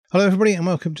Hello, everybody, and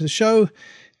welcome to the show.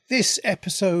 This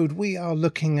episode, we are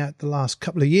looking at the last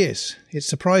couple of years. It's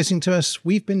surprising to us.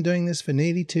 We've been doing this for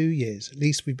nearly 2 years. At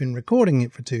least we've been recording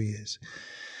it for 2 years.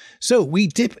 So we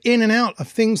dip in and out of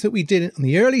things that we did in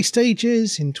the early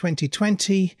stages in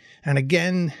 2020 and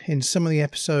again in some of the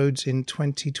episodes in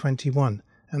 2021.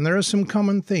 And there are some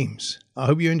common themes. I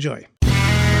hope you enjoy.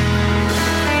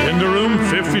 In the room,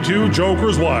 52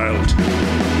 Jokers Wild.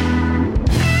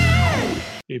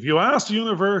 If you ask the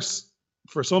universe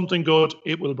for something good,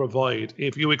 it will provide.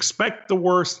 If you expect the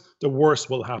worst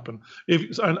will happen.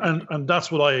 And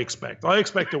that's what I expect. I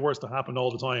expect the worst to happen all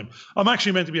the time. I'm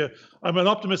actually meant to be I'm an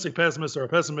optimistic pessimist or a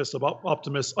pessimist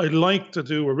optimist. I like to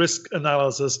do a risk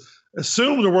analysis,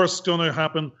 assume the worst is going to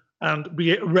happen, and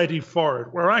be ready for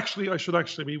it. Where actually, I should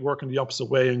actually be working the opposite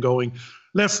way and going,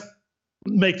 let's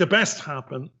make the best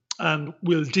happen, and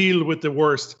we'll deal with the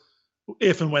worst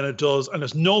if and when it does. And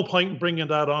there's no point in bringing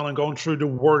that on and going through the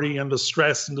worry and the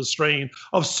stress and the strain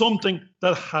of something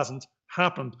that hasn't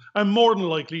happened and more than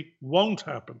likely won't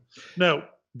happen. Now,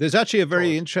 there's actually a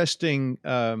very interesting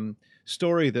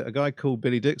story that a guy called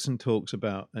Billy Dixon talks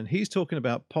about, and he's talking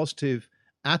about positive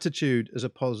attitude as a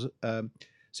positive.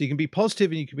 So you can be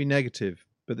positive and you can be negative,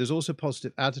 but there's also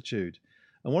positive attitude.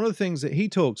 And one of the things that he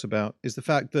talks about is the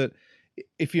fact that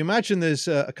if you imagine there's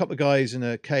a couple of guys in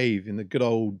a cave in the good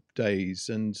old days,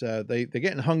 and they're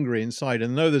getting hungry inside,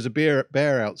 and know there's a bear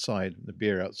outside.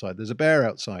 There's a bear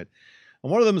outside,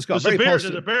 and one of them has got there's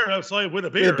a bear outside with a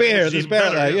beer. There's a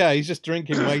bear there. Yeah, he's just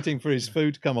drinking, waiting for his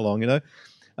food to come along. And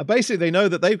basically they know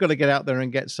that they've got to get out there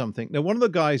and get something. Now, one of the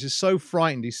guys is so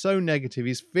frightened, he's so negative,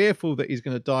 he's fearful that he's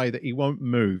going to die that he won't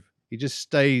move. He just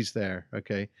stays there.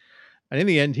 Okay, and in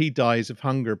the end, he dies of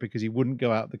hunger because he wouldn't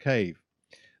go out the cave.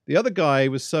 The other guy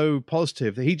was so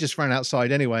positive that he just ran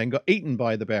outside anyway and got eaten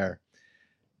by the bear.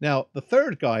 Now, the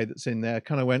third guy that's in there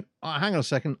kind of went, oh, hang on a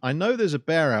second. I know there's a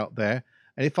bear out there,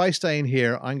 and if I stay in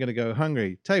here, I'm going to go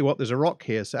hungry. Tell you what, there's a rock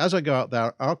here. So as I go out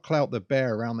there, I'll clout the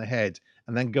bear around the head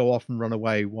and then go off and run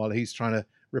away while he's trying to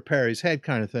repair his head,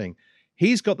 kind of thing.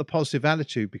 He's got the positive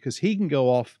attitude because he can go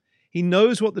off. He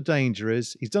knows what the danger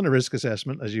is. He's done a risk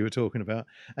assessment, as you were talking about,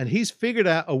 and he's figured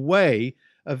out a way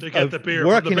of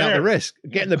working out the risk,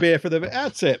 getting the beer for the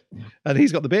that's it, and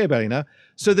he's got the beer belly now.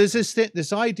 So there's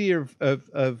this idea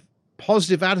of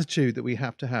positive attitude that we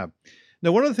have to have.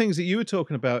 Now, one of the things that you were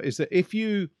talking about is that if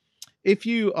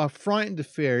you are frightened of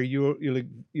fear,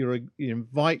 you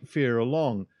invite fear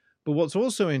along. But what's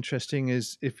also interesting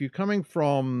is if you're coming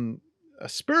from a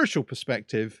spiritual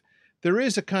perspective, there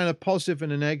is a kind of positive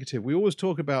and a negative. We always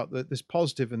talk about this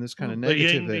positive and this kind of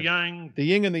negative. The yin, the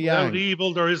yin and the yang. Without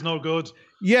evil, there is no good.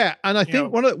 Yeah, and I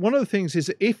think one of the things is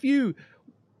that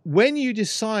when you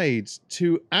decide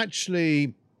to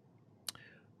actually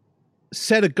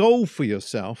set a goal for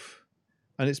yourself,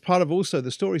 and it's part of also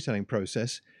the storytelling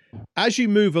process, as you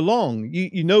move along,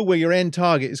 you know where your end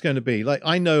target is going to be. Like,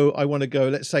 I know I want to go,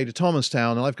 let's say, to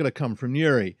Thomastown, and I've got to come from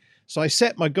Newry. So I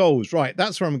set my goals, right,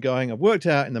 that's where I'm going. I've worked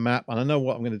out in the map and I know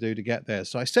what I'm going to do to get there.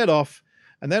 So I set off,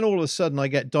 and then all of a sudden I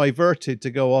get diverted to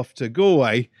go off to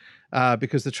Galway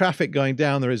because the traffic going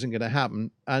down there isn't going to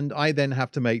happen. And I then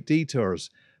have to make detours,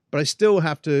 but I still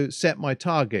have to set my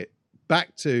target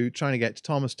back to trying to get to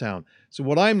Thomastown. So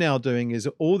what I'm now doing is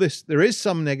all this, there is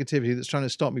some negativity that's trying to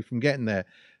stop me from getting there.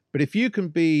 But if you can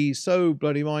be so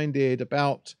bloody minded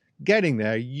about getting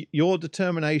there, your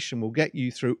determination will get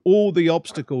you through all the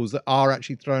obstacles that are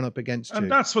actually thrown up against you.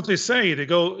 And that's what they say. They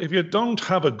go, if you don't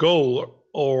have a goal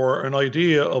or an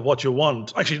idea of what you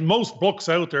want, actually most books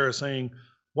out there are saying,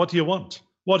 what do you want?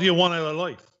 What do you want out of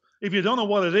life? If you don't know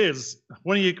what it is,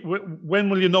 when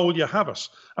will you know you have it?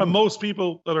 And most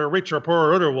people that are rich or poor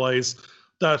or otherwise,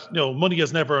 that money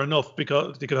is never enough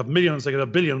because they could have millions, they could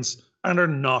have billions, and they're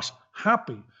not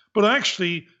happy. But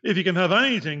actually, if you can have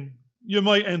anything, you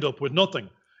might end up with nothing.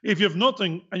 If you have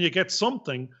nothing and you get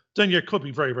something, then you could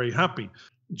be very, very happy.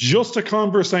 Just a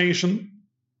conversation,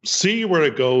 see where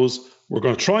it goes. We're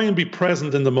going to try and be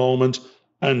present in the moment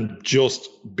and just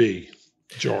be.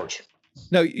 George.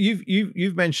 Now,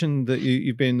 you've mentioned that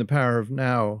you've been The Power of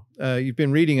Now. You've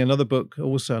been reading another book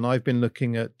also, and I've been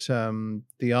looking at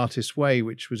The Artist's Way,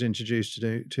 which was introduced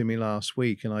to me last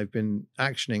week, and I've been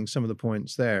actioning some of the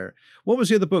points there. What was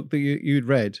the other book that you'd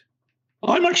read?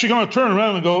 I'm actually going to turn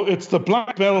around and go, it's the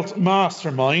Black Belt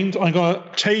Mastermind. I'm going to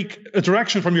take a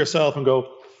direction from yourself and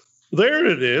go, there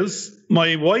it is.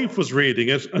 My wife was reading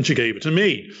it and she gave it to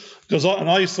me.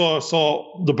 I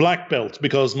saw the black belt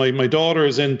because my daughter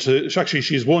is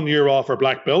she's 1 year off her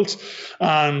black belt.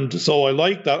 And so I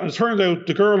like that. And it turned out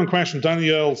the girl in question,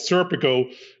 Danielle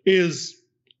Serpico, is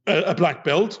a black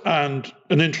belt and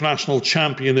an international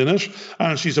champion in it,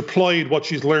 and she's applied what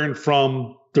she's learned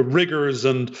from the rigors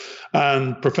and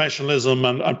professionalism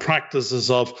and practices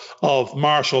of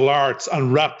martial arts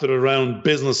and wrapped it around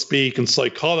business speak and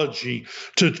psychology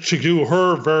to do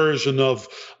her version of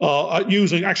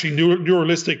using actually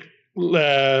neuralistic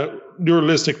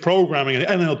programming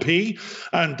and NLP,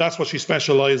 and that's what she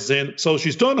specializes in. So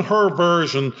she's done her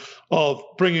version of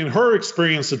bringing her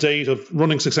experience to date of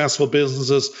running successful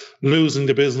businesses, losing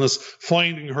the business,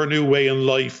 finding her new way in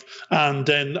life, and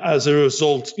then as a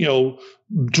result,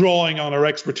 drawing on her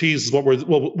expertise, what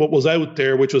was out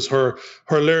there, which was her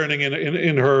learning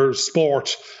in her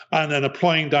sport, and then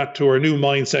applying that to her new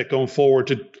mindset going forward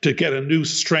to get a new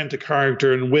strength of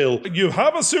character and will. You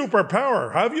have a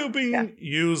superpower. Have you been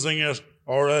using it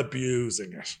or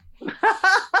abusing it?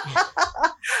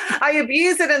 I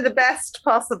abuse it in the best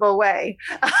possible way.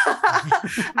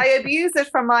 I abuse it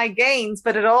for my gains,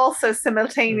 but it also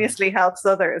simultaneously helps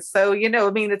others. So,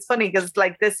 it's funny because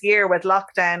like this year with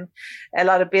lockdown, a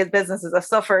lot of businesses have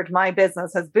suffered. My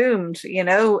business has boomed,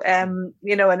 and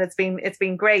it's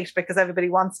been great because everybody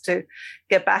wants to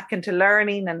get back into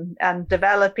learning and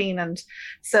developing. And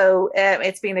so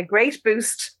it's been a great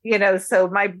boost, so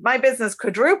my business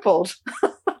quadrupled.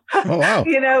 Oh, wow.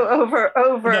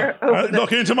 Over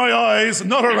look into my eyes,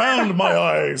 not around my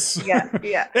eyes. Yeah.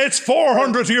 It's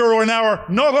 €400 an hour,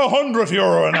 not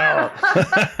 €100 an hour.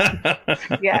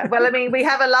 Yeah. Well, I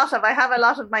have a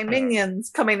lot of my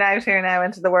minions coming out here now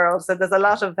into the world. So there's a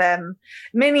lot of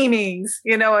mini-me's,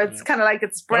 it's kind of like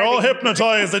it's spreading. They're all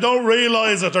hypnotized. They don't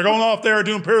realize it. They're going off there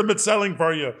doing pyramid selling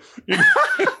for you.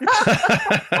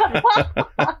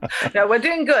 No, we're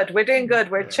doing good.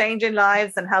 We're changing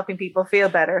lives and helping people feel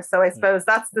better. So I suppose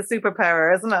that's the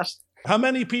superpower, isn't it? How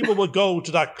many people would go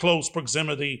to that close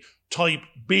proximity type,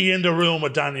 be in the room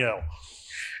with Danielle?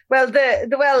 Well,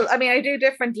 I do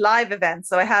different live events.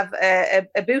 So I have a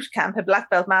boot camp, a black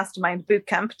belt mastermind boot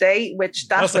camp day, which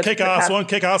that's the kick-ass one.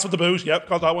 Kick-ass with the boot. Yep,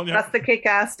 got that one. Yeah. That's the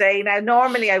kick-ass day. Now,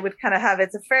 normally I would kind of have,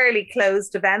 it's a fairly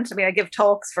closed event. I give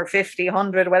talks for 50,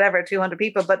 100, whatever, 200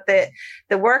 people, but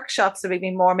the workshops would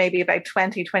be more, maybe about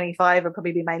 20, 25 would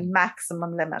probably be my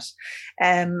maximum limit,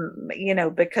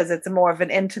 because it's more of an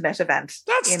intimate event.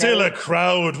 That's still a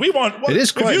crowd. We want, it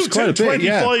is quite, if you quite a bit,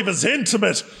 25 is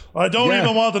intimate, I don't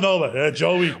even want to know that,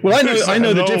 Joey. Well, I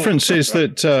know the difference is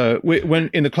that when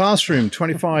in the classroom,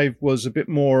 25 was a bit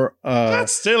more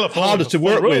that's still harder to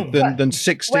work with than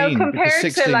 16. Well, compared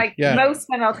 16, to most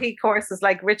NLP courses,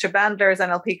 like Richard Bandler's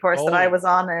NLP course that I was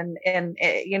on, in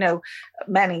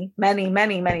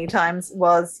many times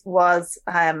was what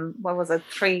was it,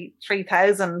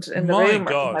 3,000 in the room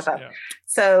or something like that. Yeah.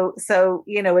 So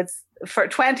it's for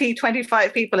 20,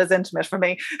 25 people is intimate for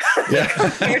me.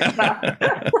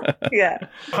 Yeah.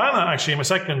 Hannah, actually,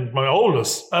 my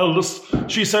oldest,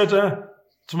 she said to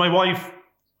my wife,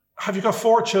 "Have you got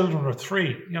 4 children or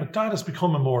 3? Dad is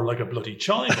becoming more like a bloody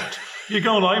child. I'm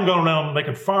going around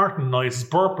making farting noises,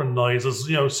 burping noises,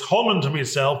 humming to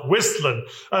myself, whistling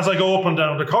as I go up and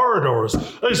down the corridors.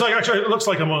 It's like, actually, it looks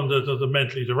like I'm on the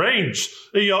mentally deranged.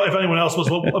 If anyone else was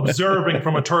observing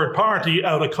from a third party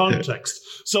out of context.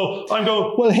 So I'm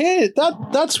going. Well, here,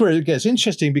 that's where it gets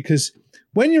interesting, because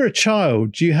when you're a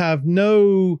child, you have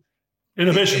no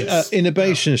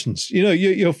inhibitions.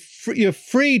 You're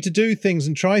free to do things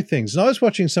and try things. And I was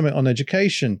watching something on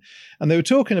education, and they were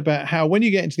talking about how when you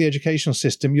get into the educational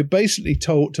system, you're basically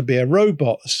taught to be a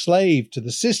robot, a slave to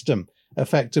the system,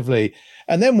 effectively.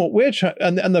 And then what we're trying,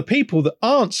 and the people that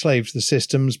aren't slaves to the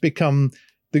systems become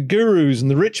the gurus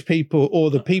and the rich people, or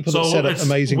the people that set up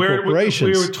amazing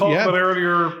corporations. We were talking about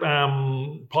earlier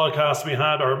podcasts we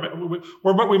had,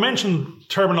 we mentioned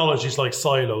terminologies like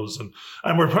silos, and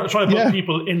we're trying to put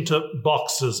people into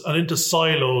boxes and into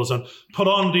silos and put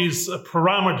on these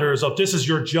parameters of this is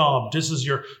your job, this is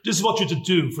what you have to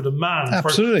do for the man,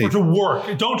 Absolutely. for to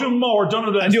work. Don't do more, don't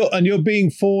do that. And you're being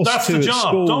forced That's to the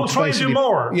job. Don't try and do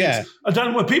more. Yeah. And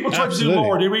then when people try to do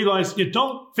more, they realize you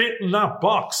don't fit in that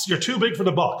box. You're too big for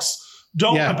the box.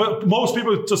 But most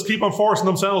people just keep on forcing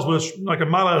themselves with like a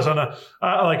mallet and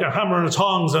like a hammer and a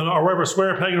tongs or whatever,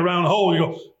 square peg in a round hole. You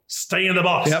go, stay in the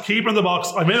box. Yep. Keep in the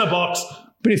box. I'm in a box.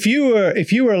 But if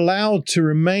you were allowed to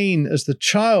remain as the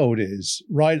child is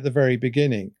right at the very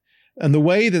beginning, and the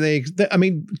way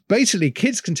that basically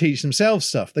kids can teach themselves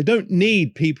stuff. They don't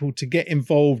need people to get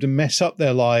involved and mess up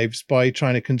their lives by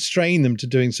trying to constrain them to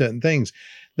doing certain things.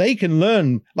 they can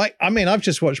learn. Like, I mean, I've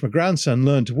just watched my grandson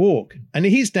learn to walk, and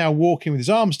he's now walking with his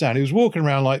arms down. He was walking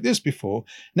around like this before.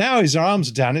 Now his arms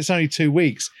are down. It's only 2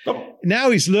 weeks.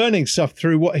 Now he's learning stuff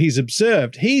through what he's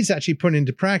observed. He's actually put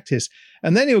into practice.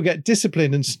 And then he'll get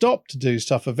disciplined and stop to do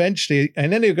stuff eventually.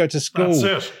 And then he'll go to school.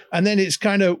 That's it. And then it's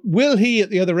kind of, will he at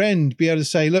the other end be able to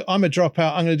say, look, I'm a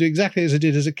dropout. I'm going to do exactly as I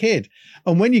did as a kid.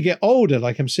 And when you get older,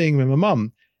 like I'm seeing with my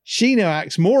mum, she now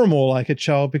acts more and more like a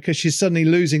child because she's suddenly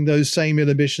losing those same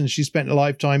inhibitions she spent a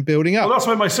lifetime building up. Well, that's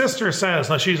what my sister says.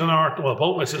 Now, she's an well,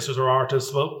 both my sisters are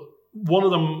artists, but one of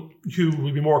them who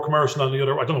will be more commercial than the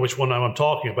other, I don't know which one now I'm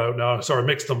talking about now, I sort of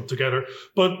mixed them together.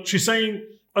 But she's saying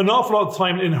an awful lot of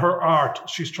time in her art,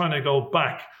 she's trying to go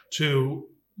back to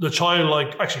the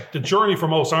childlike, actually, the journey for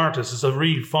most artists is to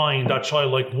refine that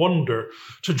childlike wonder,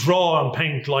 to draw and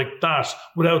paint like that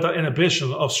without that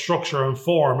inhibition of structure and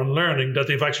form and learning that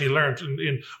they've actually learned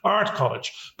in art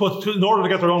college. But in order to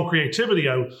get their own creativity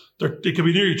out, they could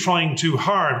be nearly trying too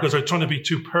hard because they're trying to be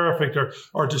too perfect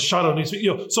or the shadow needs to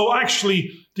be, so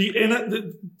actually,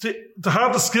 to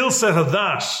have the skill set of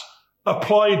that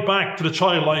applied back to the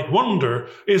childlike wonder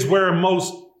is where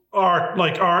most art,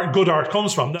 like art, good art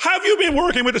comes from. Have you been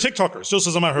working with the TikTokers, just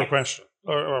as a matter of question?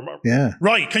 Yeah.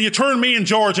 Right. Can you turn me and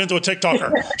George into a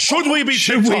TikToker? Should we be TikToking?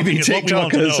 Should we be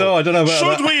TikTokers? Oh, I don't know about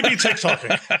Should that. we be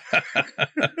TikToking?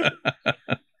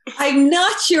 I'm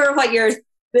not sure what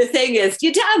the thing is.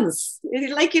 You dance.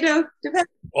 Like, depends.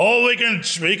 Oh, we can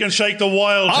shake the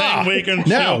wild thing. We can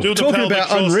now, do the talking pelvic about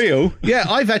thrust. Unreal, yeah,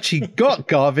 I've actually got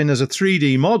Garvin as a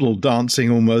 3D model dancing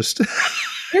almost.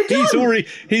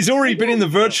 He's already been in the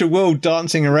virtual world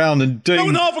dancing around and doing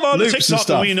an awful lot of loops and TikTok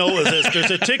stuff. we know is this.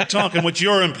 There's a TikTok in which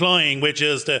you're implying, which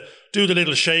is to do the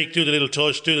little shake, do the little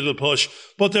touch, do the little push.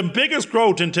 But the biggest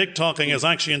growth in TikToking is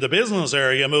actually in the business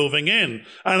area moving in.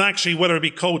 And actually, whether it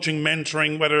be coaching,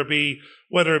 mentoring, whether it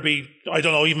be, I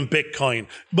don't know, even Bitcoin.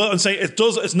 But I'm saying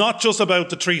it's not just about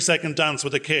the 3-second dance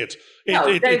with a kid.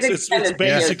 It's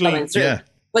basically, yeah.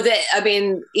 But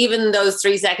even those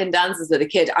 3-second dances with a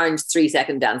kid aren't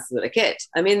 3-second dances with a kid.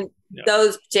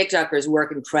 Those TikTokers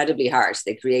work incredibly hard.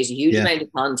 They create a huge amount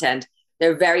of content.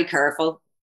 They're very careful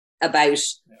about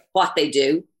what they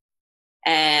do.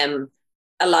 A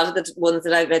lot of the ones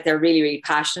that I've met, they're really, really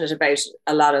passionate about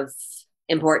a lot of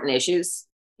important issues.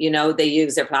 They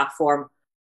use their platform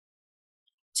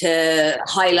to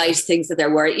highlight things that they're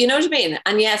worried. You know what I mean?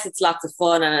 And yes, it's lots of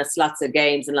fun and it's lots of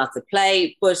games and lots of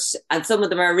play, and some of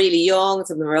them are really young,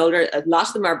 some of them are older. A lot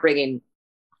of them are bringing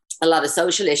a lot of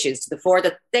social issues to the fore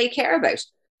that they care about.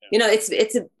 Now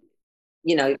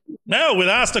we'll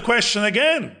ask the question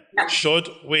again. Should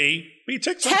we be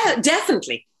TikTok?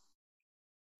 Definitely.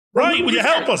 Right, will you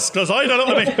help us? Because I don't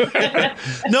know.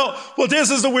 No, well,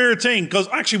 this is the weird thing, because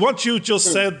actually what you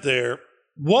just said there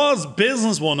was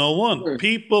Business 101.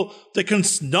 People,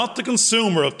 not the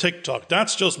consumer of TikTok.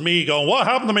 That's just me going, what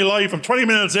happened to my life? I'm 20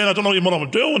 minutes in, I don't know even what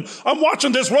I'm doing. I'm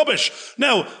watching this rubbish.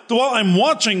 Now, what I'm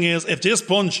watching is, if this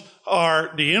bunch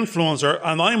are the influencer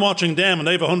and I'm watching them and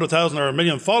they have 100,000 or 1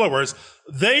 million followers,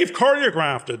 they've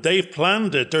choreographed it. They've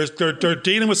planned it. They're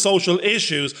dealing with social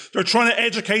issues. They're trying to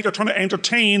educate. They're trying to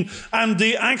entertain. And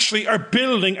they actually are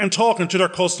building and talking to their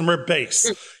customer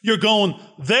base. You're going,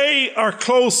 they are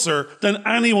closer than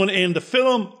anyone in the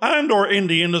film and or in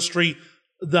the industry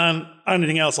than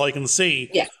anything else I can see.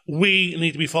 Yeah. We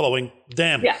need to be following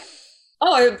them. Yeah.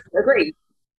 Oh, I agree.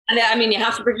 And you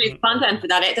have to produce content for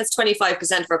that. That's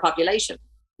 25% of our population.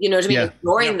 You know what I mean? Yeah.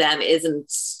 Ignoring them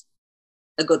isn't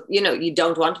a good, you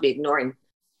don't want to be ignoring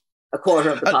a quarter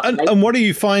of the population. And what are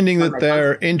you finding that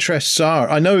their interests are?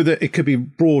 I know that it could be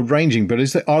broad ranging, but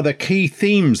are there key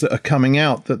themes that are coming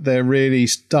out that they're really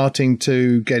starting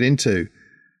to get into?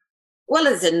 Well,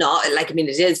 it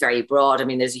is very broad.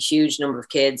 There's a huge number of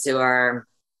kids who are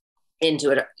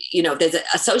into it. There's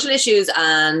a social issues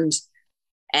and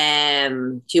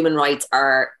human rights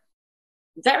are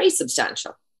very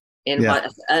substantial in what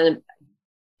an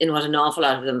awful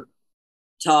lot of them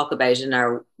talk about and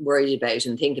are worried about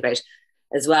and think about,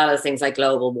 as well as things like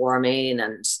global warming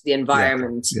and the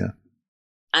environment. Yeah.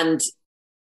 And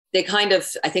they kind of,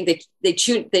 I think they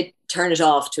turn it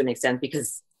off to an extent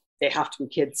because they have to be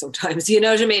kids sometimes, you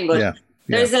know what I mean? But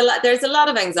there's a lot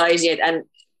of anxiety and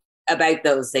about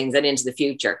those things and into the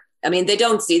future. They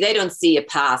don't see a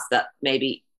path that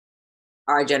maybe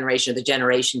our generation or the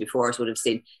generation before us would have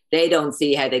seen. They don't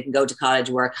see how they can go to college,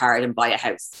 work hard and buy a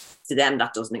house. To them,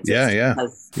 that doesn't exist.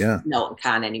 Because no one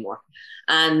can anymore.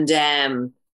 And so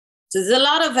there's a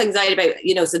lot of anxiety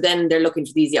about, so then they're looking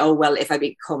for these, if I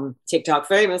become TikTok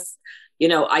famous,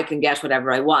 I can get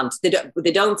whatever I want.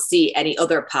 They don't see any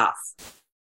other path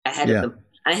ahead of them.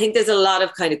 I think there's a lot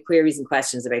of kind of queries and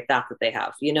questions about that they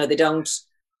have. You know, they don't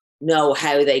know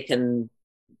how they can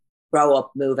grow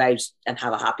up, move out, and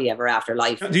have a happy ever after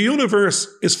life. The universe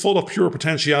is full of pure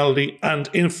potentiality and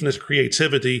infinite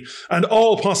creativity and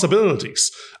all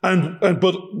possibilities.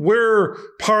 But we're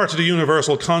part of the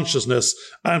universal consciousness,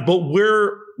 but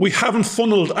we haven't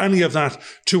funneled any of that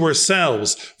to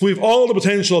ourselves. We've all the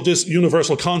potential of this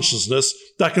universal consciousness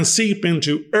that can seep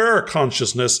into our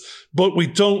consciousness, but we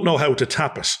don't know how to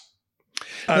tap it.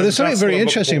 Now, there's something very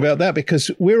interesting about that,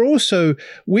 because we're also,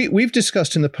 we've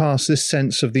discussed in the past this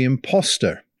sense of the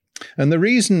imposter. And the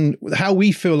reason, how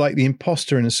we feel like the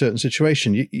imposter in a certain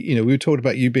situation, you know, we were talking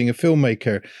about you being a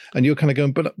filmmaker and you're kind of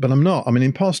going, but I'm not, I'm an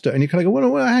imposter. And you kind of go,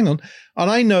 well, hang on.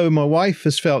 And I know my wife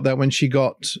has felt that when she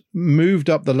got moved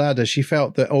up the ladder, she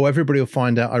felt that, everybody will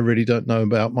find out I really don't know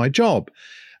about my job.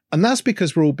 And that's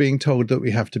because we're all being told that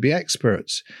we have to be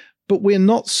experts. But we're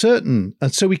not certain.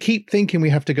 And so we keep thinking we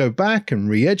have to go back and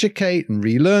re-educate and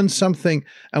relearn something.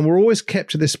 And we're always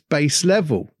kept to this base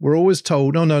level. We're always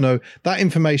told, no, that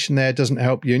information there doesn't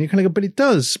help you. And you kind of go, but it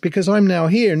does, because I'm now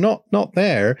here, not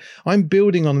there. I'm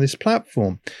building on this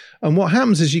platform. And what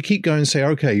happens is you keep going and say,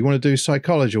 okay, you want to do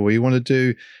psychology, or you want to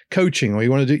do coaching, or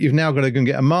you've now got to go and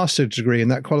get a master's degree in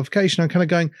that qualification. I'm kind of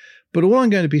going, but all I'm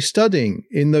going to be studying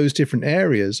in those different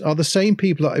areas are the same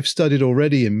people that I've studied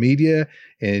already in media,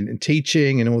 in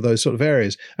teaching, and all those sort of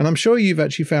areas. And I'm sure you've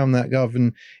actually found that,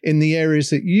 Gavin, in the areas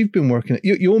that you've been working at.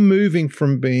 You're moving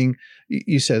from being,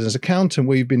 you said, as an accountant,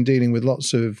 where you've been dealing with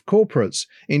lots of corporates,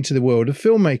 into the world of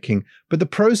filmmaking. But the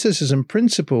processes and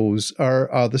principles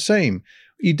are the same.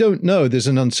 You don't know, there's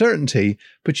an uncertainty,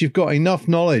 but you've got enough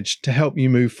knowledge to help you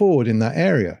move forward in that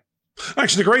area.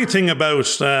 Actually, the great thing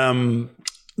about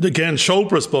again,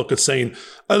 Chopra's book is saying,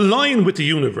 align with the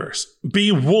universe,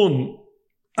 be one,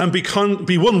 and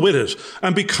be one with it,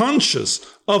 and be conscious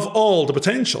of all the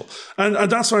potential. And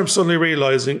that's what I'm suddenly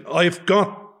realizing. I've got,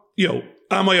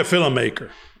 am I a filmmaker?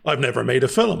 I've never made a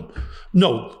film.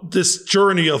 No, this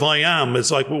journey of I am is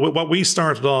like what we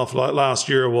started off last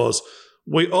year was,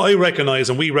 I recognize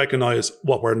and we recognize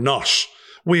what we're not.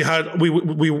 We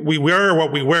were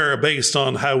what we were based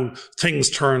on how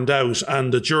things turned out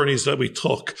and the journeys that we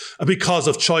took, and because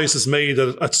of choices made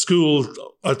at school,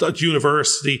 at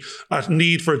university, at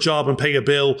need for a job and pay a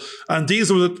bill. And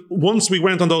these were once we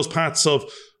went on those paths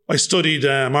of, I studied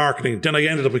marketing, then I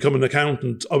ended up becoming an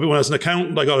accountant. When I was an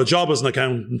accountant, I got a job as an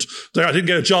accountant. I didn't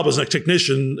get a job as a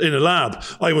technician in a lab.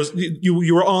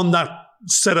 You were on that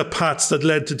set of paths that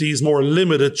led to these more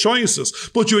limited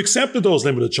choices, but you accepted those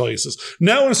limited choices.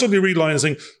 Now I'm suddenly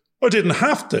realizing I didn't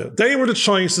have to. They were the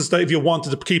choices that if you wanted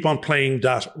to keep on playing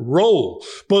that role.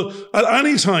 But at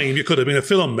any time, you could have been a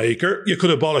filmmaker, you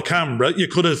could have bought a camera, you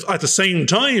could have at the same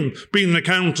time been an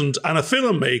accountant and a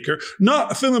filmmaker.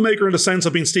 Not a filmmaker in the sense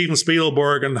of being Steven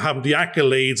Spielberg and having the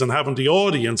accolades and having the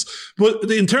audience.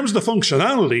 But in terms of the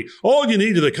functionality, all you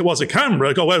needed was a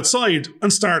camera, go outside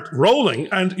and start rolling,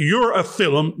 and you're a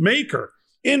filmmaker.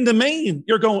 In the main,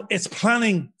 you're going, it's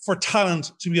planning for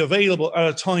talent to be available at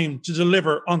a time to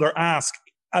deliver on their ask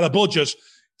at a budget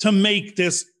to make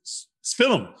this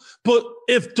film. But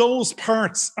if those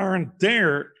parts aren't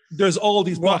there, there's all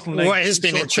these bottlenecks. What has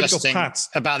been interesting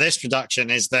about this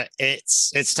production is that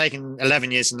it's taken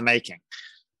 11 years in the making.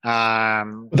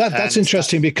 That's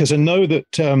interesting, because I know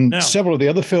that several of the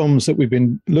other films that we've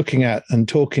been looking at and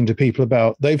talking to people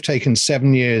about, they've taken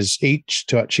 7 years each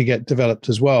to actually get developed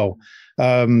as well.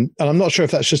 And I'm not sure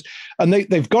if that's just, and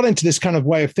they've got into this kind of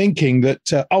way of thinking that,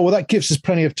 that gives us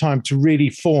plenty of time to really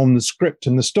form the script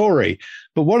and the story.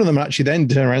 But one of them actually then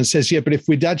turns around and says, yeah, but if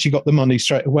we'd actually got the money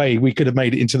straight away, we could have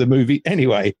made it into the movie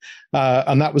anyway.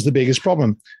 And that was the biggest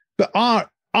problem. But are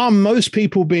most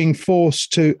people being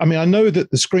forced to, I know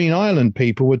that the Screen Island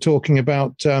people were talking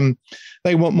about,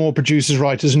 they want more producers,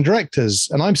 writers and directors.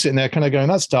 And I'm sitting there kind of going,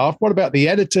 that's daft. What about the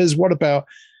editors? What about,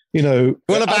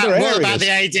 what about the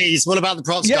ADs? What about the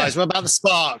props guys? What about the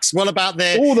sparks? What about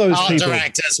the all those art people.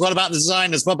 Directors? What about the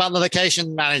designers? What about the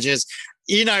location managers?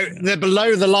 The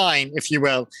below the line, if you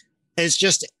will, is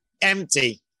just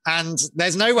empty. And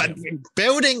there's no way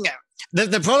building.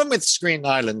 The problem with Screen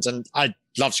Island, and I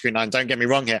love Screen Island, don't get me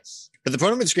wrong here, but the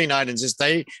problem with Screen Islands is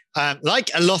they,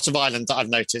 like a lot of islands that I've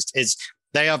noticed, is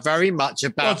they are very much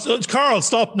about... Carl,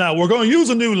 stop now. We're going to use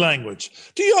a new language.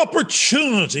 The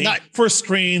opportunity for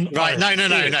Screen Islands.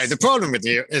 Right, no. The problem with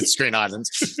you is Screen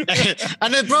Islands.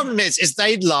 And the problem is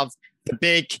they love the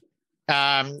big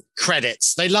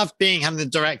credits. They love having the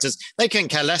directors. They couldn't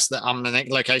care less that I'm the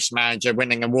location manager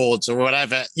winning awards or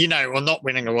whatever, or not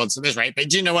winning awards at this rate. But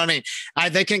do you know what I mean?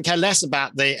 They couldn't care less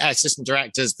about the assistant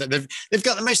directors. That they've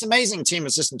got the most amazing team of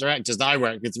assistant directors that I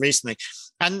worked with recently.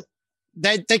 And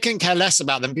they couldn't care less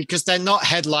about them because they're not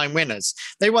headline winners.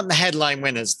 They want the headline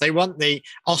winners. They want the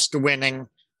Oscar winning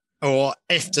or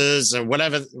IFTAs or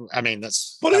whatever. I mean,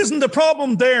 But isn't the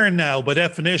problem there now, by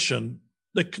definition?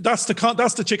 That's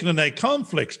the chicken and egg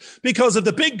conflict, because if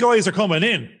the big guys are coming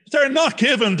in, they're not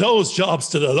giving those jobs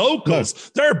to the locals.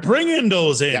 No. They're bringing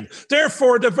those in. Yep.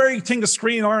 Therefore, the very thing the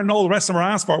Screen Ireland and all the rest of them are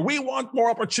asked for, we want more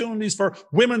opportunities for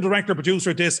women director,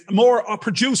 producer, more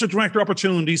producer, director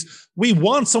opportunities. We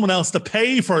want someone else to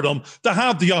pay for them to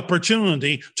have the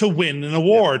opportunity to win an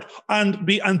award and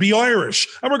be Irish.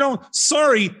 And we're going,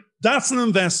 sorry, that's an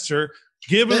investor.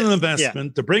 Given an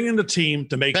investment to bring in the team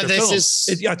to make their film.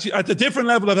 At the different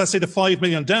level of, let's say, the 5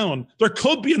 million down, there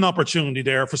could be an opportunity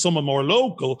there for someone more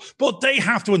local, but they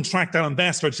have to attract that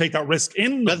investor to take that risk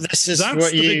in. But this is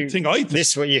big thing, I think. This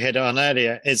is what you hit on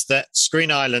earlier, is that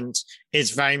Screen Ireland is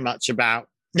very much about,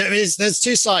 there's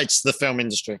two sides to the film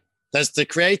industry. There's the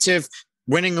creative,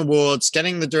 winning awards,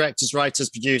 getting the directors,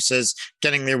 writers, producers,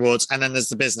 getting the awards, and then there's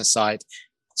the business side.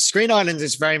 Screen Ireland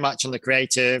is very much on the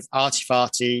creative,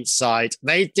 arty-farty side.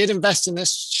 They did invest in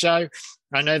this show.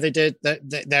 I know they did.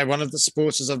 They're one of the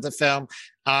supporters of the film.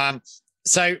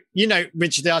 So,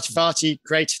 Richard, the arty-farty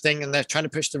creative thing, and they're trying to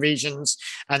push the regions.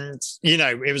 And,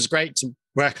 it was great to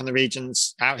work on the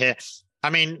regions out here. I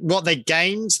mean, what they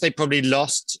gained, they probably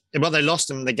lost. Well, they lost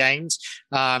them, they gained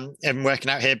in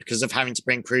working out here because of having to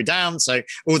bring crew down. So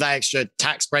all that extra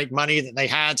tax break money that they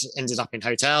had ended up in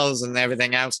hotels and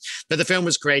everything else. But the film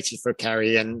was created for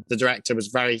Kerry, and the director was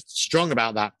very strong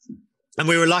about that. And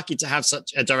we were lucky to have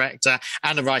such a director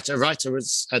and a writer. A writer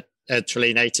was a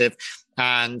Tralee native,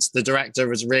 and the director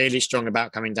was really strong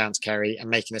about coming down to Kerry and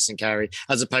making this in Kerry,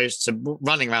 as opposed to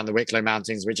running around the Wicklow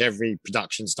Mountains, which every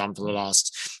production's done for the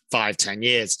last 5-10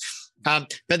 years.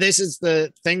 But this is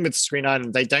the thing with Screen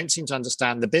Ireland. They don't seem to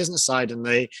understand the business side and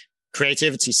the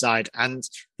creativity side. And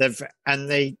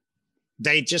we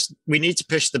need to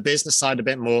push the business side a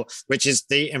bit more, which is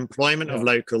the employment of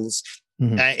locals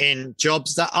in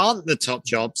jobs that aren't the top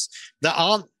jobs, that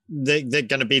aren't they're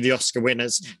going to be the Oscar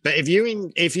winners. But if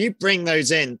you bring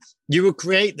those in, you will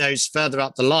create those further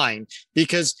up the line,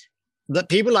 because that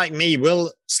people like me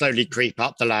will slowly creep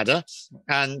up the ladder,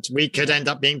 and we could end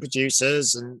up being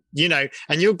producers, and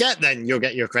you'll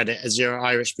get your credit as your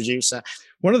Irish producer.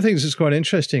 One of the things that's quite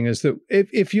interesting is that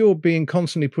if you're being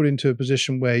constantly put into a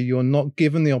position where you're not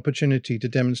given the opportunity to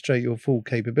demonstrate your full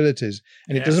capabilities,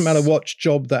 and it doesn't matter what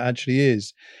job that actually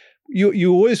is,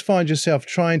 you always find yourself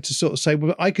trying to sort of say,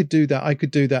 well, I could do that, I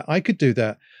could do that, I could do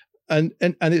that. And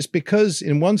it's because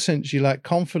in one sense you lack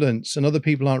confidence and other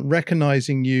people aren't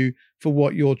recognizing you for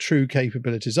what your true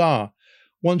capabilities are.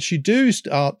 Once you do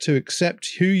start to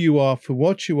accept who you are for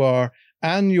what you are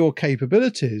and your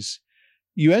capabilities,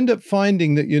 you end up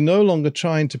finding that you're no longer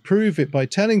trying to prove it by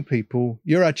telling people,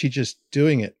 you're actually just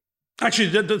doing it.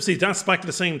 Actually, see, that's back to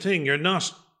the same thing.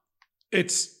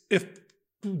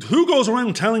 Who goes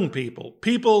around telling people?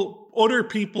 Other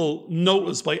people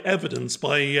notice by evidence,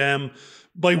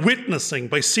 by witnessing,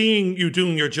 by seeing you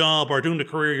doing your job or doing the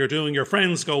career you're doing. Your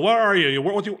friends go, "Where are you?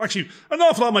 What do you?" Actually, an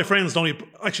awful lot of my friends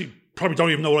probably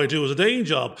don't even know what I do as a day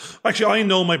job. Actually, I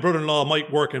know my brother-in-law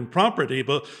might work in property,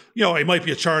 but I might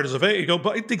be a chartered surveyor.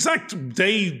 But the exact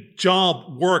day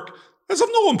job work is of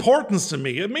no importance to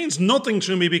me. It means nothing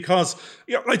to me because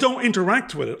I don't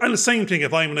interact with it. And the same thing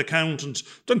if I'm an accountant.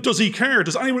 Does he care?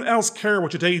 Does anyone else care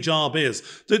what your day job is?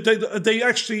 They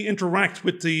actually interact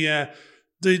with the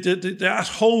at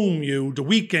home you, the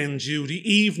weekend you,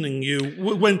 the evening you,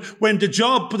 when the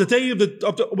job, the day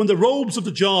when the robes of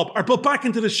the job are put back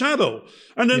into the shadow,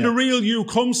 and then the real you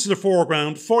comes to the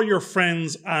foreground for your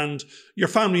friends and your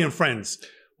family and friends.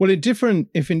 Well, in different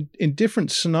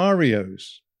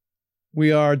scenarios,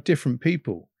 we are different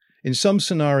people. In some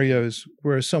scenarios,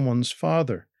 we're someone's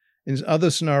father. In other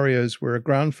scenarios, we're a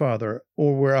grandfather,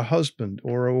 or we're a husband,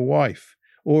 or a wife,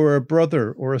 or a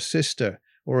brother, or a sister,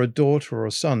 or a daughter, or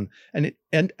a son. And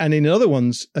in other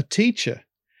ones, a teacher,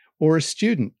 or a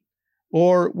student,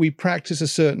 or we practice a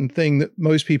certain thing that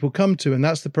most people come to, and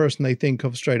that's the person they think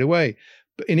of straight away.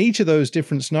 But in each of those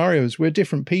different scenarios, we're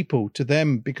different people to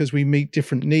them because we meet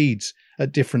different needs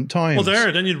at different times.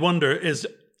 Well, then you'd wonder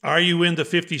are you in the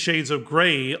 50 Shades of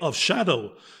Grey of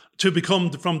shadow to become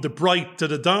from the bright to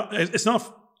the dark? It's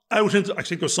not out into, I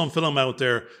think there's some film out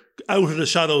there, out of the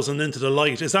shadows and into the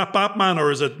light. Is that Batman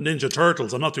or is it Ninja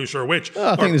Turtles? I'm not too sure which.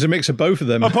 I think there's a mix of both of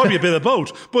them. Probably a bit of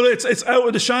both. But it's out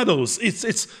of the shadows. Am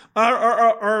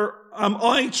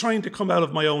I trying to come out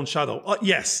of my own shadow?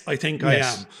 Yes, I think I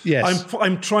am. Yes.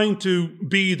 I'm trying to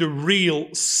be the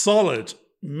real solid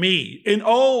me in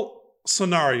all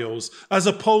scenarios, as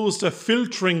opposed to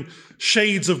filtering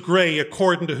shades of grey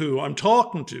according to who I'm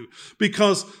talking to,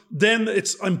 because then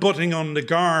I'm putting on the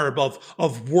garb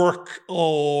of work,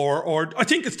 or I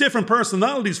think it's different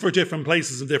personalities for different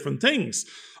places and different things.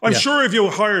 I'm sure if you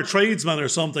hire a tradesman or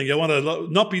something, you want to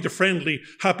not be the friendly,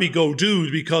 happy-go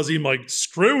dude because he might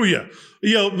screw you.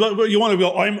 You know, you want to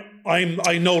go,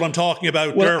 I know what I'm talking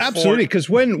about. Well, absolutely, because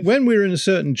when we're in a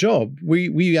certain job,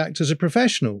 we act as a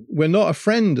professional. We're not a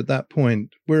friend at that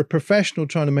point. We're a professional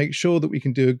trying to make sure that we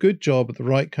can do a good job at the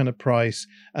right kind of price,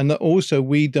 and that also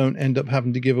we don't end up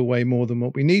having to give away more than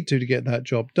what we need to get that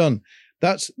job done.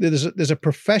 There's a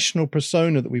professional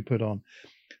persona that we put on.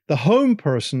 The home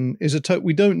person is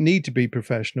we don't need to be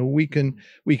professional. We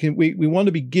want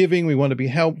to be giving, we want to be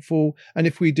helpful. And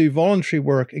if we do voluntary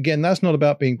work, again, that's not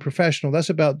about being professional. That's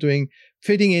about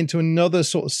fitting into another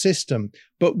sort of system.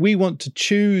 But we want to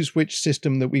choose which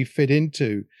system that we fit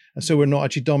into. And so we're not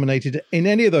actually dominated in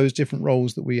any of those different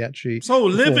roles that we actually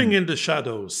perform. Living in the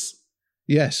shadows.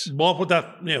 Yes. What would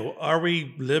that, are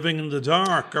we living in the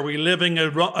dark? Are we living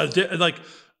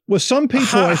well, some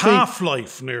people, I think,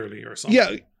 half-life nearly or something?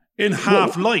 Yeah. In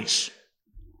half-light.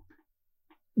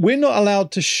 We're not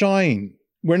allowed to shine.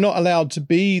 We're not allowed to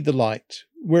be the light.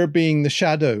 We're being the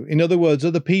shadow. In other words,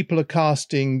 other people are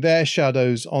casting their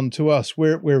shadows onto us.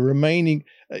 We're remaining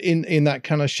in that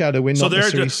kind of shadow. We're not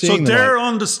necessarily seeing the light. So they're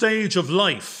on the stage of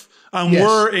life, and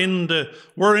we're in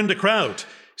the crowd.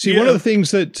 See, one of the things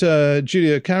that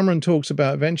Julia Cameron talks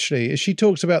about eventually is she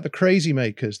talks about the crazy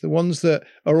makers, the ones that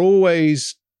are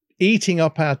always eating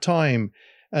up our time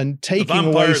and taking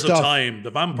away stuff. The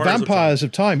vampires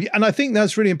of time. And I think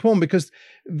that's really important because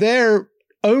they're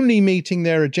only meeting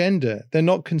their agenda. They're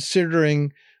not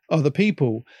considering other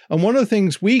people. And one of the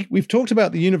things we've talked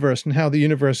about the universe and how the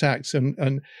universe acts.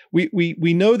 And we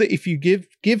know that if you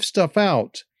give stuff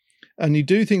out and you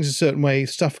do things a certain way,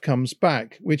 stuff comes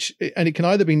back, and it can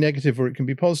either be negative or it can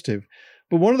be positive.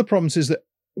 But one of the problems is that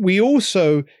we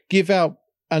also give out,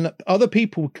 and other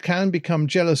people can become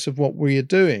jealous of what we are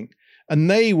doing. And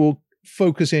they will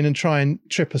focus in and try and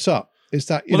trip us up. Is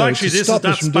that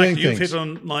that's back. You've hit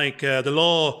on the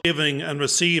law of giving and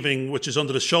receiving, which is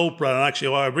under the Chopra. And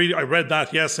actually, I read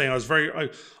that yesterday. And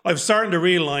I'm starting to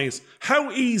realize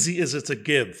how easy is it to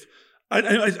give.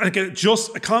 I get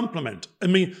just a compliment. I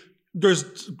mean,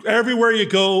 there's everywhere you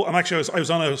go. And actually, I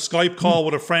was on a Skype call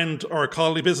with a friend or a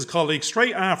colleague, business colleague,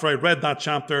 straight after I read that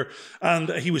chapter, and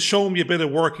he was showing me a bit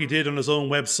of work he did on his own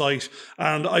website,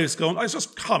 and I was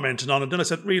just commenting on it. Then I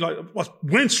said, really, what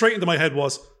went straight into my head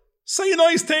was, say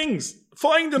nice things,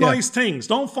 find the nice things.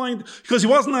 Don't find, because he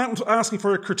wasn't asking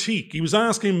for a critique. He was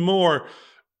asking more.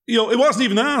 It wasn't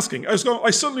even asking. I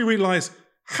suddenly realized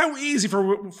how easy it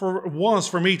was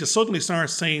for me to suddenly start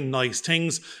saying nice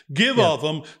things, give of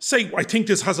them, say, I think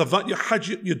this has a value. Had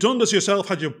you done this yourself,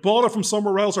 had you bought it from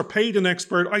somewhere else or paid an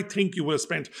expert, I think you would have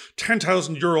spent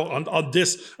 €10,000 on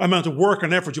this amount of work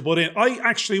and effort you put in. I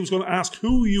actually was going to ask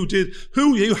who you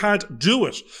had do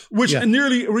it, which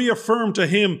nearly reaffirmed to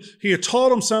him, he had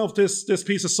taught himself this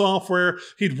piece of software.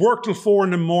 He'd worked till 4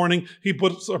 a.m. He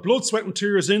put blood, sweat and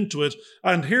tears into it.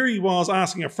 And here he was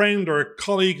asking a friend or a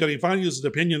colleague that he values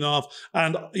the opinion of,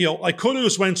 and I could have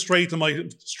just went straight to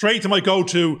my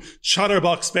go-to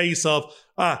chatterbox space of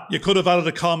you could have added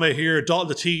a comma here, dotted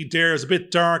the T there, is a bit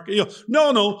dark.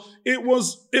 No, it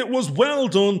was well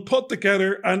done, put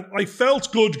together, and I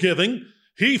felt good giving.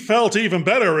 He felt even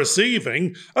better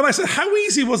receiving, and I said, how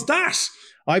easy was that?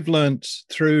 I've learned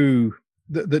through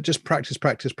that just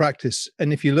practice,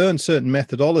 and if you learn certain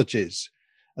methodologies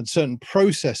and certain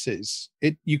processes,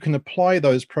 you can apply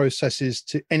those processes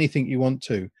to anything you want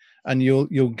to, and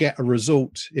you'll get a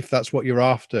result if that's what you're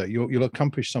after. You'll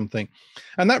accomplish something,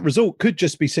 and that result could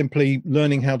just be simply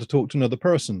learning how to talk to another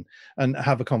person and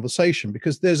have a conversation,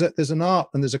 because there's an art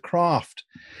and there's a craft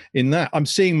in that. I'm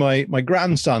seeing my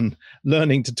grandson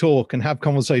learning to talk and have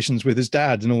conversations with his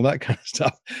dad and all that kind of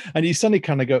stuff, and you suddenly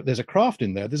kind of go, there's a craft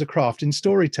in there. There's a craft in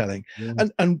storytelling.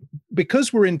 And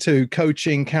because we're into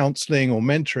coaching, counseling or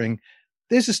mentoring,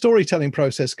 there's a storytelling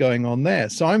process going on there.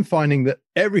 So I'm finding that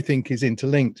everything is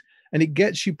interlinked, and it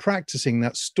gets you practicing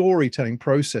that storytelling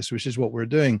process, which is what we're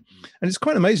doing. And it's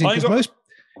quite amazing because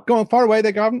go on, far away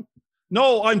there, Gavin.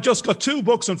 No, I've just got 2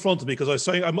 books in front of me, because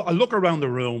I look around the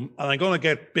room and I'm going to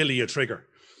get Billy a trigger,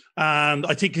 and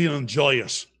I think he'll enjoy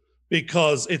it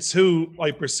because it's who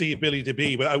I perceive Billy to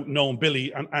be without knowing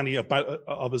Billy and any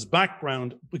of his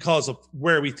background, because of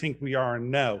where we think we are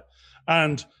now.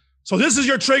 And so this is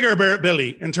your trigger,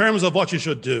 Billy, in terms of what you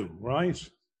should do, right?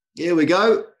 Here we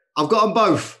go. I've got them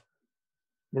both.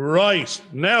 Right.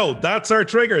 Now, that's our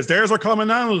triggers. There's our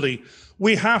commonality.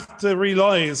 We have to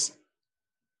realize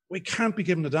we can't be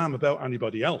giving a damn about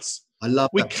anybody else. I love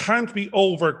We that. can't be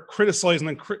over criticizing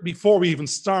and before we even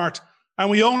start. And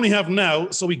we only have now,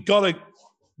 so we got to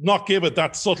not give it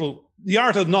that subtle, the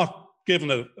art of not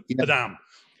giving it a damn.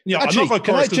 Yeah, Actually, enough, of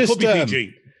can I course, 'cause it just, could be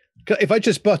PG. If I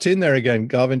just butt in there again,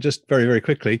 Garvin, just very, very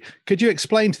quickly, could you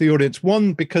explain to the audience,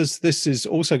 one, because this is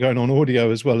also going on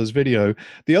audio as well as video.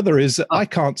 The other is I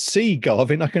can't see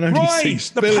Garvin. I can only see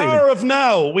The Billy. Power of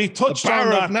Now. We touched on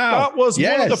that. That was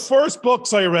one of the first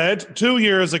books I read 2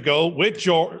 years ago with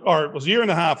George, or it was a year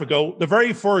and a half ago. The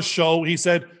very first show, he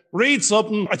said, read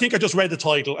something. I think I just read the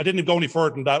title. I didn't even go any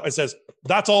further than that. I says,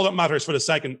 that's all that matters for the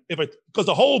second. Because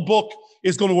the whole book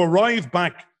is going to arrive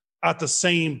back at the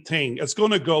same thing. It's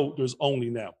going to go, there's only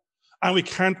now. And we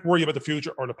can't worry about the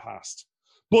future or the past.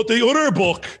 But the other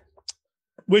book,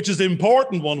 which is the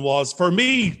important one, was for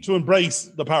me to embrace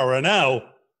the power of now,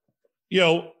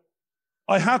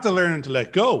 I had to learn to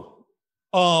let go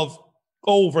of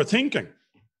overthinking.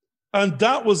 And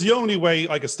that was the only way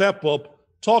I could step up,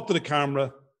 talk to the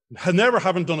camera,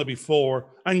 haven't done it before,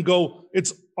 and go,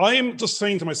 I'm just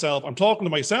saying to myself, I'm talking to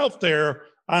myself there,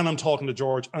 and I'm talking to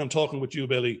George, and I'm talking with you,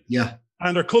 Billy. Yeah.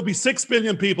 And there could be 6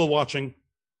 billion people watching,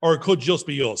 or it could just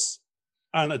be us.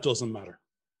 And it doesn't matter.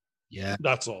 Yeah.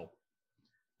 That's all.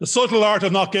 The subtle art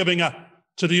of not giving it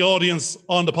to the audience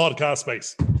on the podcast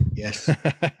space. Yes.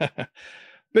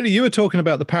 Billy, you were talking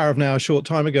about The Power of Now a short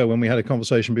time ago when we had a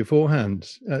conversation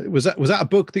beforehand. Was that a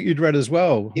book that you'd read as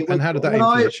well? And how did that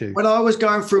influence you? When I was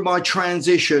going through my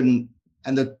transition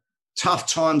and the tough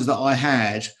times that I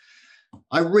had,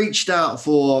 I reached out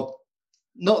for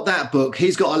not that book.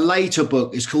 He's got a later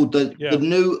book. It's called The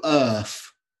New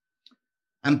Earth.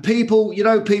 And people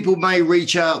may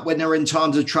reach out when they're in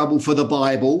times of trouble for the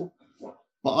Bible,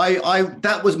 but I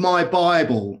that was my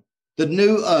Bible. The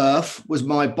New Earth was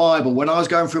my Bible. When I was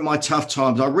going through my tough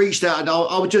times, I reached out and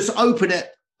I would just open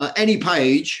it at any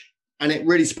page, and it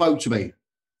really spoke to me.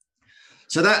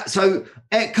 So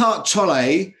Eckhart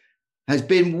Tolle has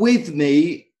been with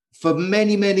me for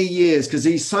many, many years because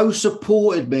he's so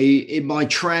supported me in my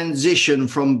transition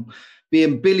from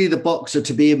being Billy the Boxer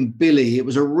to being Billy. It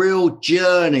was a real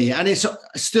journey, and it's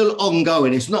still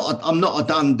ongoing. I'm not a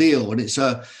done deal, and it's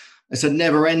a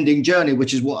never-ending journey,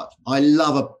 which is what I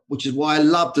love. Which is why I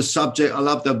love the subject. I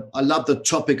love the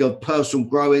topic of personal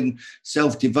growing,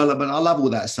 self-development. I love all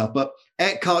that stuff. But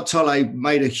Eckhart Tolle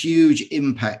made a huge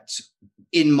impact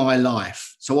in my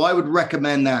life, so I would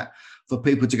recommend that for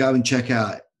people to go and check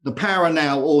out. The Power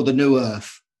Now or The New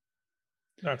Earth.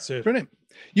 That's it. Brilliant.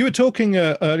 You were talking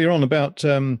earlier on about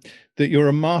that you're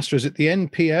a master. Is it the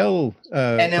NPL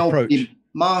NLP approach?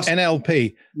 Master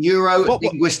NLP.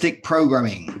 Neuro-linguistic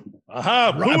programming.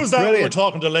 Aha. Who was that we were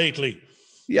talking to lately?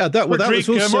 Yeah, that was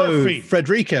also Murphy.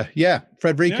 Frederica. Yeah,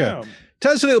 Frederica. Yeah.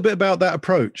 Tell us a little bit about that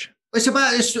approach. It's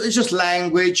just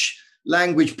language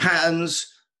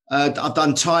patterns. I've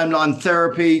done timeline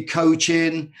therapy,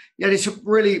 coaching. Yeah, it's a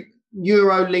really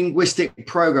neuro-linguistic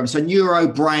program. So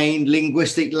neuro-brain,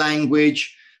 linguistic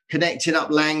language, connecting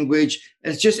up language.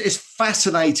 It's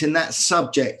fascinating, that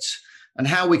subject, and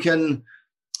how we can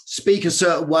speak a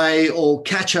certain way or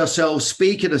catch ourselves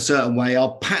speaking a certain way,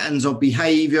 our patterns of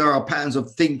behavior, our patterns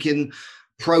of thinking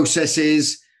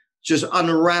processes, just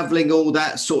unraveling all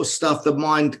that sort of stuff, the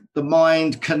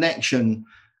mind connection,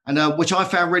 and which I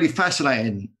found really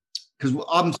fascinating. Because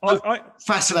I'm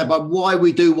fascinated by why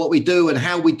we do what we do and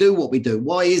how we do what we do.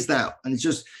 Why is that? And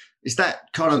it's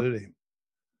that kind of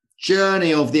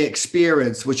journey of the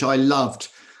experience, which I loved.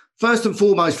 First and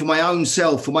foremost, for my own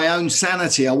self, for my own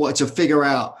sanity, I wanted to figure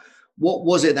out what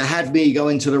was it that had me go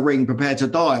into the ring prepared to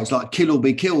die. It's like kill or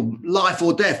be killed, life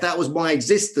or death. That was my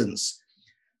existence.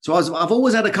 So I've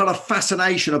always had a kind of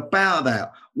fascination about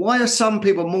that. Why are some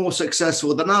people more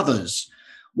successful than others?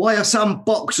 Why are some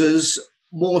boxers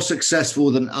more successful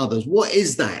than others? What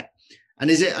is that? And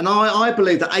I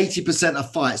believe that 80%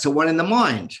 of fights are won in the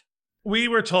mind. We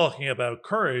were talking about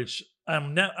courage,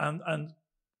 and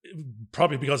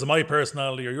probably because of my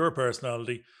personality or your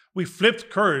personality, we flipped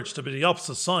courage to be the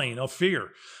opposite sign of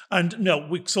fear. And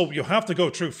no, so you have to go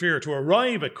through fear to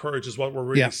arrive at courage is what we're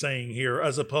really saying here,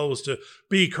 as opposed to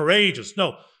be courageous.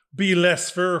 No, be less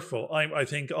fearful. I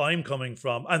think I'm coming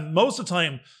from. And most of the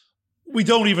time, we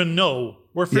don't even know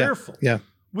we're fearful. Yeah.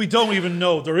 We don't even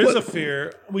know there is a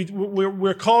fear.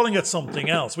 We're calling it something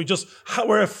else.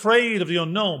 We're afraid of the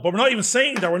unknown, but we're not even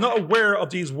saying that. We're not aware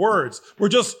of these words. We're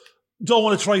just don't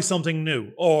want to try something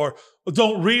new, or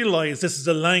don't realize this is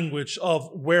the language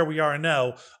of where we are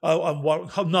now, and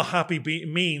what not happy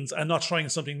means, and not trying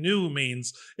something new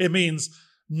means. It means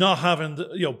not having,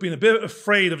 being a bit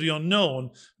afraid of the unknown,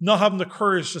 not having the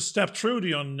courage to step through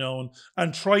the unknown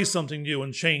and try something new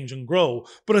and change and grow.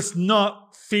 But it's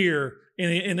not fear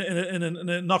in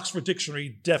an Oxford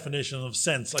Dictionary definition of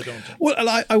sense, I don't think.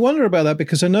 Well, I wonder about that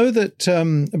because I know that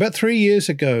about 3 years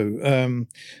ago,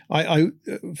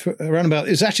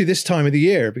 it's actually this time of the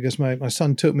year because my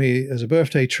son took me as a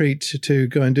birthday treat to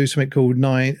go and do something called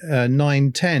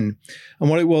 9-10. And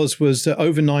what it was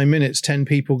over 9 minutes, 10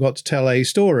 people got to tell a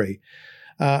story.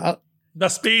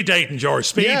 That's speed dating, George.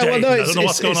 Speed dating. I don't know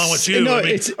what's going on with you.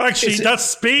 That's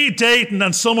speed dating,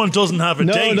 and someone doesn't have a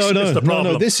date.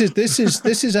 No. This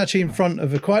is actually in front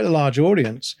of quite a large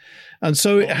audience, and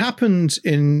so it happened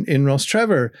in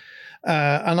Rostrevor,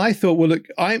 and I thought, well, look,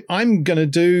 I'm going to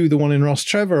do the one in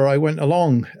Rostrevor. I went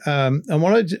along, and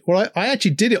I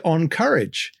actually did it on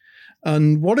courage.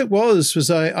 And what it was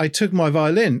I took my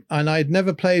violin, and I'd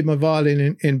never played my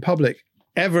violin in public.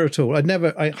 Ever at all.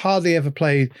 I hardly ever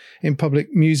played in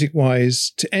public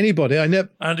music-wise to anybody. And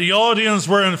the audience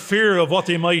were in fear of what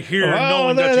they might hear,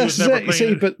 knowing that you had never played.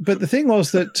 See, but the thing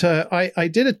was that I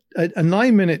did a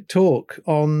 9-minute talk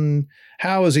on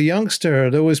how, as a youngster,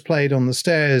 I'd always played on the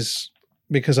stairs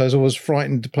because I was always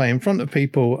frightened to play in front of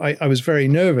people. I was very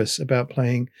nervous about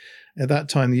playing at that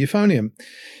time the euphonium.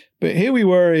 But here we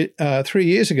were 3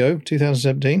 years ago,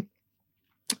 2017.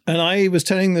 And I was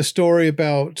telling the story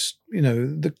about,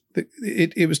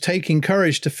 it was taking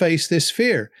courage to face this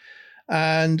fear.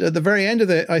 And at the very end of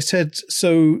it, I said,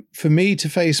 so for me to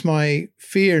face my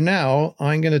fear now,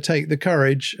 I'm going to take the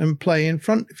courage and play in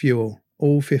front of you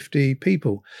all 50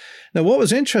 people. Now, what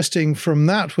was interesting from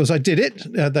that was I did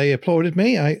it. They applauded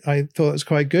me. I thought it was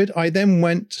quite good. I then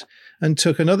went and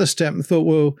took another step and thought,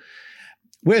 well,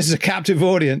 where's the captive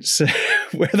audience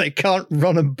where they can't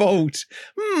run and bolt?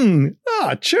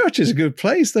 Church is a good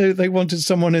place. They wanted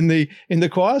someone in the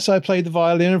choir, so I played the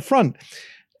violin in front.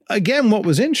 Again, what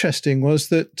was interesting was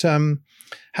that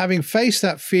having faced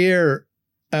that fear,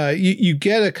 you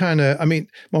get a kind of,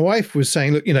 my wife was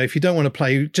saying, look, if you don't want to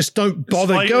play, just don't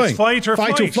bother going. Fight or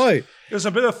flight. There's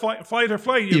a bit of fight or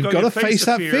flight. You've got to face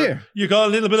that fear. You got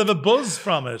a little bit of a buzz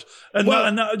from it, and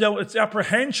it's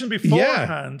apprehension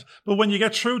beforehand. Yeah. But when you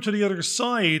get through to the other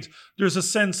side, there's a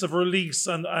sense of release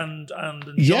and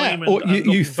enjoyment, or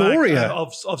euphoria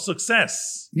of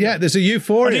success. Yeah, there's a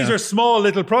euphoria. And these are small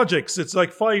little projects. It's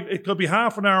like it could be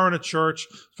half an hour in a church,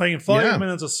 playing 5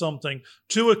 minutes of something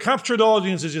to a captured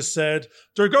audience, as you said.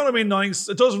 They're going to be nice.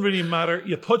 It doesn't really matter.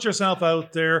 You put yourself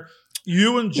out there.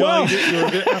 You enjoyed it. You're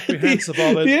a bit apprehensive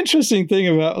of it. The interesting thing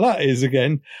about that is,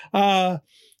 again, on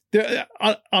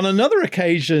another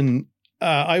occasion,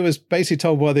 I was basically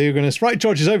told by the organist, right,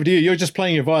 George, it's over to you. You're just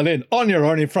playing your violin on your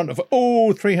own in front of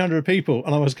all 300 people.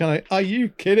 And I was kind of, are you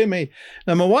kidding me?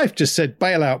 Now, my wife just said,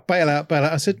 bail out.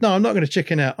 I said, no, I'm not going to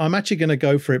chicken out. I'm actually going to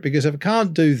go for it because if I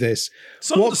can't do this,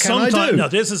 what can I do? Now,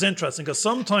 this is interesting because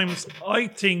sometimes I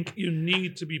think you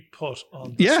need to be put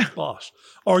on the spot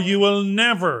or you will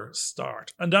never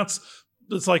start. And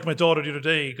it's like my daughter the other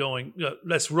day going,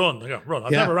 let's run. I go, run.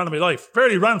 I've never ran in my life.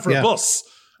 Barely ran for a bus.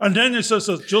 And then it says,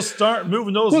 just start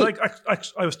moving those legs.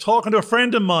 I was talking to a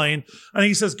friend of mine, and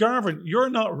he says, Garvin, you're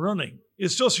not running.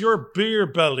 It's just your beer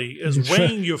belly is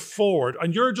weighing you forward,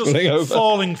 and you're just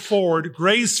falling forward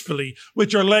gracefully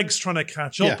with your legs trying to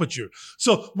catch up with you.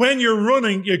 So when you're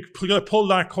running, you pull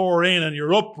that core in, and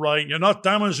you're upright, you're not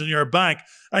damaging your back,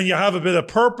 and you have a bit of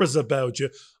purpose about you.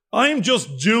 I'm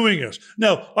just doing it.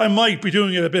 Now, I might be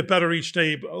doing it a bit better each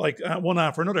day, like one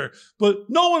after another, but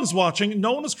no one's watching,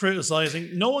 no one is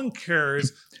criticizing, no one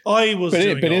cares. I was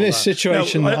doing But in this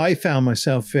situation that I found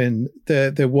myself in,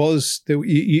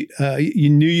 you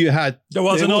knew you had... There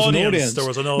was an audience. There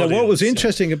was an audience. Now, what was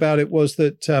interesting about it was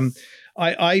that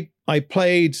I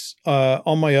played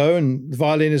on my own. The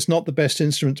violin is not the best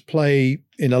instrument to play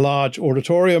in a large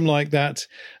auditorium like that.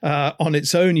 On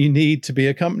its own, you need to be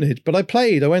accompanied. But I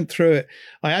went through it.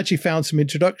 I actually found some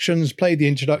introductions, played the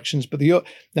introductions. But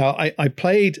I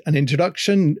played an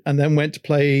introduction and then went to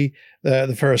play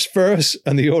the first verse,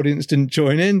 and the audience didn't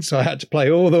join in. So I had to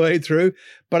play all the way through.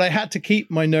 But I had to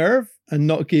keep my nerve and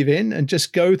not give in and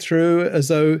just go through as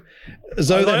though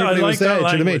everybody was there. Do you know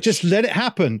what I mean? Just let it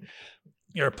happen.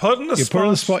 You're put on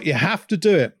the spot. You have to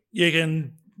do it. You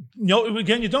can.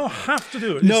 Again, you don't have to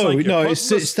do it.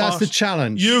 That's the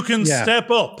challenge. You can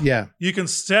step up. Yeah. You can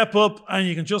step up and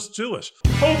you can just do it.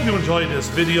 Hope you enjoyed this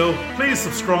video. Please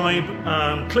subscribe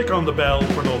and click on the bell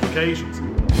for notifications.